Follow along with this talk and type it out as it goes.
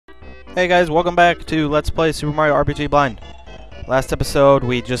Hey guys, welcome back to Let's Play Super Mario RPG Blind. Last episode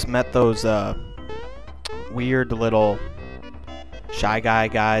we just met those weird little Shy Guy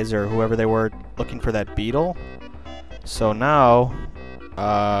guys or whoever they were looking for that beetle. So now,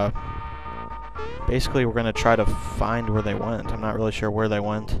 basically we're gonna try to find where they went. I'm not really sure where they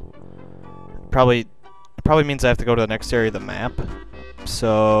went. Probably means I have to go to the next area of the map.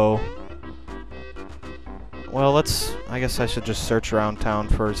 So, well, I guess I should just search around town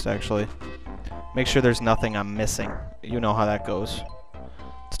first, actually. Make sure there's nothing I'm missing. You know how that goes.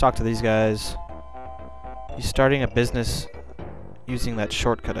 Let's talk to these guys. He's starting a business using that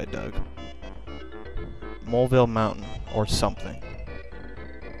shortcut I dug. Moleville Mountain, or something.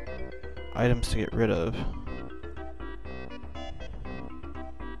 Items to get rid of.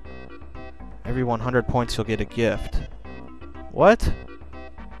 Every 100 points you'll get a gift. What?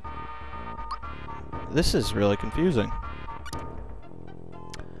 This is really confusing.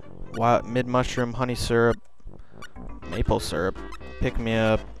 Wild mid-mushroom, honey syrup, maple syrup,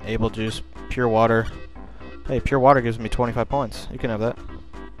 pick-me-up, able juice, pure water. Hey, pure water gives me 25 points. You can have that.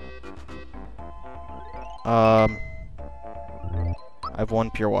 I have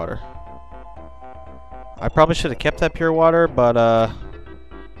one pure water. I probably should have kept that pure water, but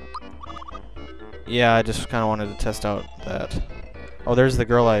yeah, I just kind of wanted to test out that. Oh, there's the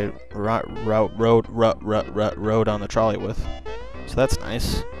girl I rode on the trolley with. So that's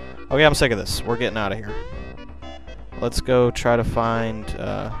nice. Okay, I'm sick of this. We're getting out of here. Let's go try to find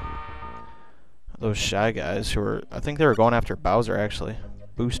those Shy Guys who are... I think they were going after Bowser, actually.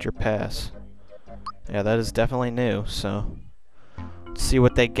 Booster Pass. Yeah, that is definitely new, so... Let's see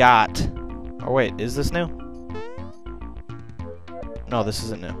what they got. Oh, wait, is this new? No, this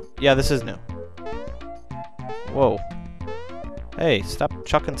isn't new. Yeah, this is new. Whoa. Hey, stop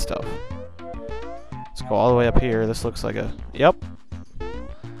chucking stuff. Let's go all the way up here. This looks like a... Yep.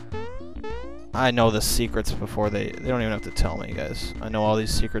 I know the secrets before they don't even have to tell me, guys. I know all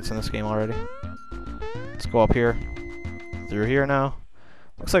these secrets in this game already. Let's go up here. Through here now.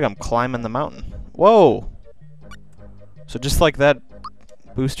 Looks like I'm climbing the mountain. Whoa! So just like that,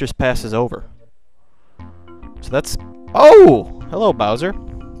 Booster's Pass is over. So that's... Oh! Hello, Bowser.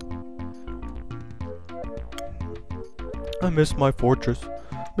 I miss my fortress.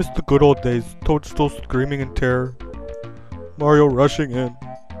 Miss the good old days. Toadstool screaming in terror. Mario rushing in.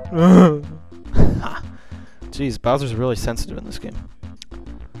 Jeez, Bowser's really sensitive in this game.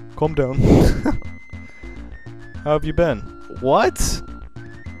 Calm down. How have you been? What?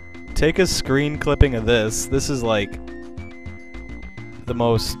 Take a screen clipping of this. This is like the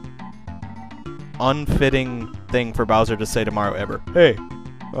most unfitting thing for Bowser to say to Mario ever. Hey,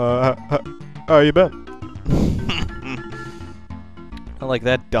 how you been? Not like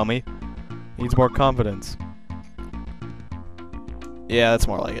that, dummy. Needs more confidence. Yeah, that's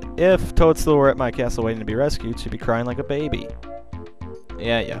more like it. If Toadstool were at my castle waiting to be rescued, she'd be crying like a baby.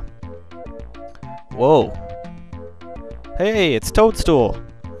 Yeah. Whoa. Hey, it's Toadstool.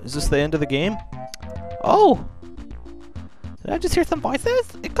 Is this the end of the game? Oh! Did I just hear some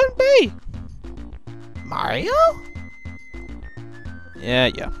voices? It couldn't be! Mario?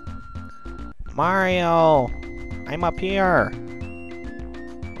 Yeah. Mario! I'm up here!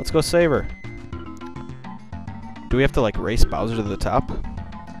 Let's go save her. Do we have to, like, race Bowser to the top?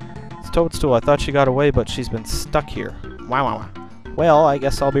 It's Toadstool. I thought she got away, but she's been stuck here. Wow. Well, I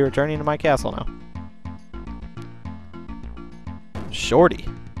guess I'll be returning to my castle now. Shorty.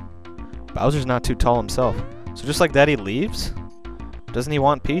 Bowser's not too tall himself. So just like that, he leaves? Doesn't he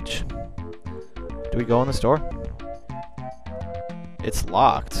want Peach? Do we go in this door? It's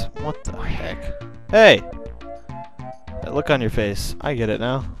locked. What the heck? Hey! That look on your face. I get it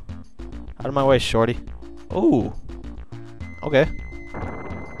now. Out of my way, Shorty. Ooh. Okay.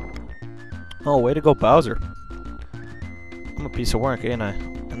 Oh, way to go, Bowser. I'm a piece of work, ain't I?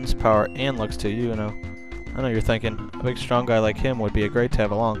 And this power and looks too, you know. I know you're thinking, a big strong guy like him would be a great to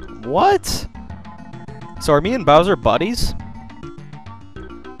have along. What? So are me and Bowser buddies?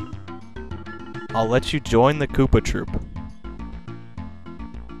 I'll let you join the Koopa Troop.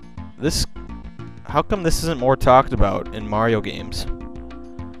 How come this isn't more talked about in Mario games?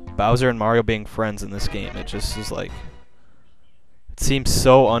 Bowser and Mario being friends in this game. It just is like... It seems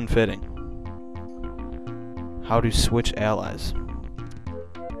so unfitting. How to switch allies.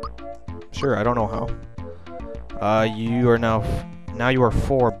 Sure, I don't know how. You are now you are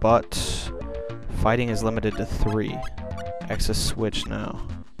 4, but fighting is limited to 3. Access switch now.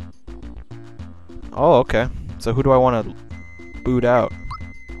 Oh, okay. So who do I want to boot out?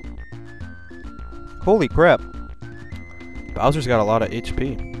 Holy crap. Bowser's got a lot of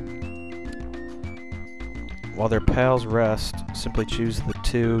HP. While their pals rest, simply choose the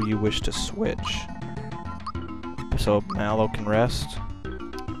to you wish to switch? So Mallow can rest.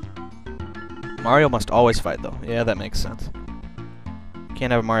 Mario must always fight, though. Yeah, that makes sense.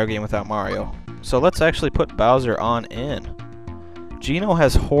 Can't have a Mario game without Mario. So let's actually put Bowser on in. Geno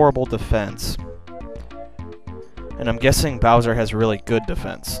has horrible defense. And I'm guessing Bowser has really good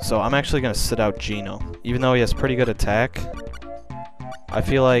defense. So I'm actually going to sit out Geno. Even though he has pretty good attack, I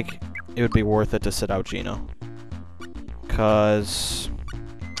feel like it would be worth it to sit out Geno. Because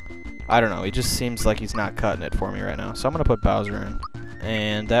I don't know, he just seems like he's not cutting it for me right now. So I'm going to put Bowser in.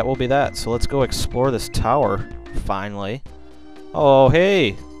 And that will be that. So let's go explore this tower, finally. Oh,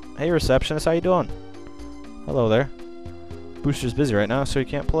 hey! Hey, receptionist, how you doing? Hello there. Booster's busy right now, so he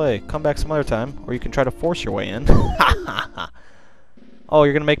can't play. Come back some other time, or you can try to force your way in. Oh,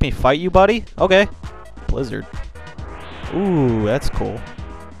 you're going to make me fight you, buddy? Okay. Blizzard. Ooh, that's cool.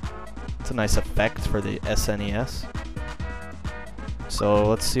 It's a nice effect for the SNES. So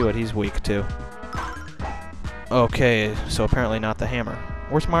let's see what he's weak to. Okay, so apparently not the hammer.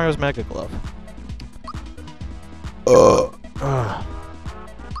 Where's Mario's Mega Glove?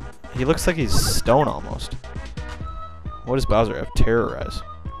 He looks like he's stone almost. What does Bowser have? Terrorize.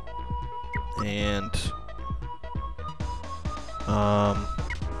 And I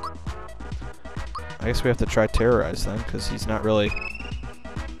guess we have to try Terrorize then, because he's not really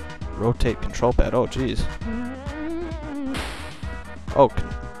rotate control pad. Oh, jeez. Oh,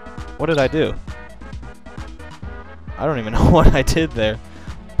 what did I do? I don't even know what I did there.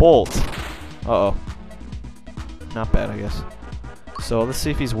 Bolt. Uh-oh. Not bad, I guess. So let's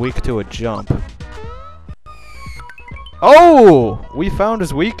see if he's weak to a jump. Oh! We found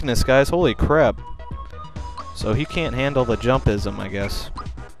his weakness, guys. Holy crap. So he can't handle the jumpism, I guess.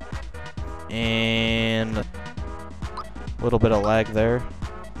 And a little bit of lag there.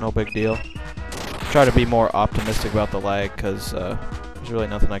 No big deal. Try to be more optimistic about the lag, because there's really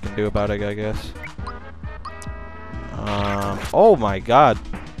nothing I can do about it, I guess. Oh my god.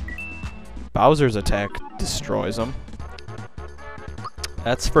 Bowser's attack destroys him.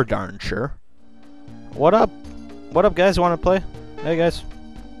 That's for darn sure. What up? What up, guys? Want to play? Hey, guys.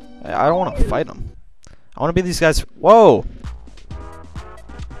 I don't want to fight them. I want to be these guys. Whoa!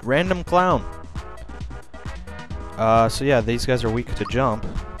 Random clown. So yeah, these guys are weak to jump.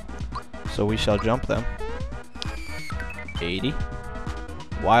 So we shall jump them. 80.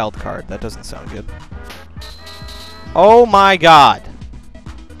 Wild card. That doesn't sound good. Oh my god!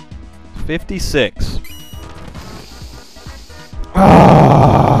 56.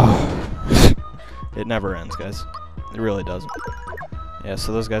 It never ends, guys. It really doesn't. Yeah,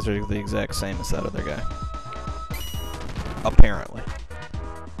 so those guys are the exact same as that other guy. Apparently.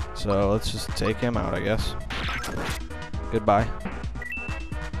 So let's just take him out, I guess. Goodbye.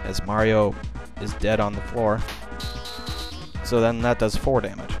 As Mario is dead on the floor. So then that does 4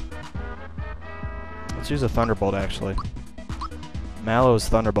 damage. Let's use a Thunderbolt, actually. Mallow's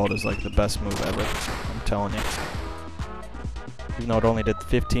Thunderbolt is like the best move ever. I'm telling you. Even though it only did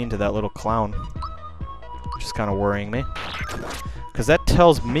 15 to that little clown. Which is kind of worrying me. Because that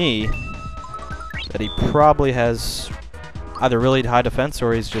tells me that he probably has either really high defense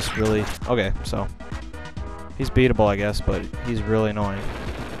or he's just really... Okay, so... He's beatable, I guess, but he's really annoying.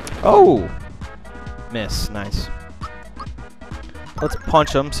 Oh! Miss. Nice. Let's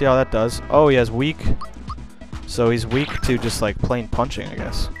punch him, see how that does. Oh, he has weak. So he's weak to just like plain punching, I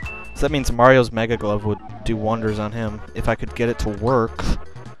guess. So that means Mario's Mega Glove would do wonders on him if I could get it to work.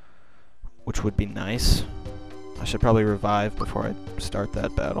 Which would be nice. I should probably revive before I start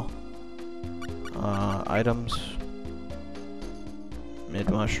that battle. Items.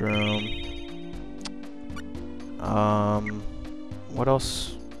 Mid-mushroom. What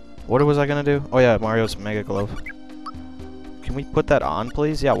else? What was I gonna do? Oh yeah, Mario's Mega Glove. Can we put that on,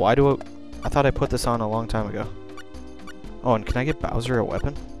 please? Yeah, why do it... I thought I put this on a long time ago. Oh, and can I get Bowser a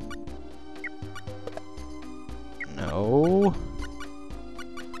weapon? No.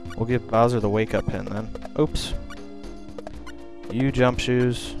 We'll give Bowser the wake-up pin then. Oops. You jump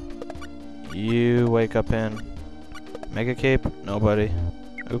shoes. You wake-up pin. Mega cape? Nobody.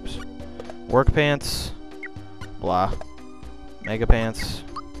 Oops. Work pants? Blah. Mega pants?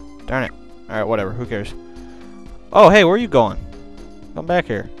 Darn it. Alright, whatever. Who cares? Oh, hey, where are you going? Come back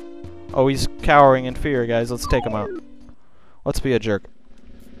here. Oh, he's cowering in fear, guys. Let's take him out. Let's be a jerk.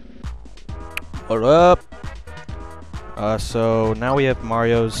 What up? So now we have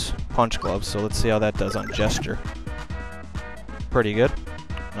Mario's punch gloves, so let's see how that does on gesture. Pretty good.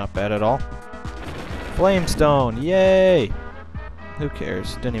 Not bad at all. Flamestone! Yay! Who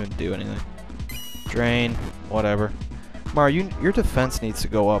cares? Didn't even do anything. Drain. Whatever. Mario, your defense needs to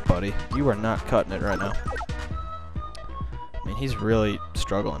go up, buddy. You are not cutting it right now. I mean, he's really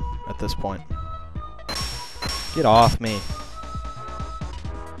struggling at this point. Get off me.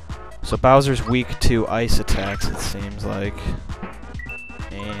 So Bowser's weak to ice attacks, it seems like.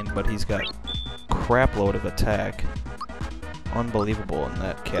 But he's got crap load of attack. Unbelievable in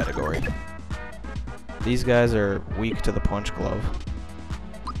that category. These guys are weak to the punch glove.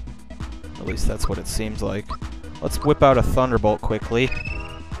 At least that's what it seems like. Let's whip out a Thunderbolt quickly.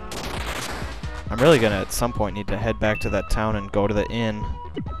 I'm really gonna at some point need to head back to that town and go to the inn,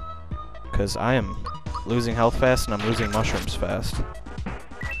 because I am losing health fast and I'm losing mushrooms fast.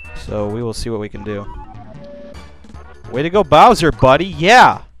 So we will see what we can do. Way to go, Bowser, buddy!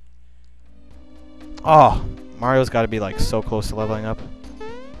 Yeah! Oh, Mario's got to be like so close to leveling up.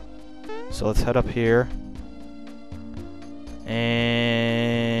 So let's head up here.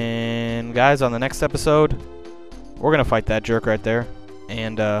 And guys, on the next episode, we're gonna fight that jerk right there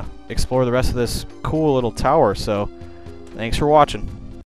and explore the rest of this cool little tower. So thanks for watching.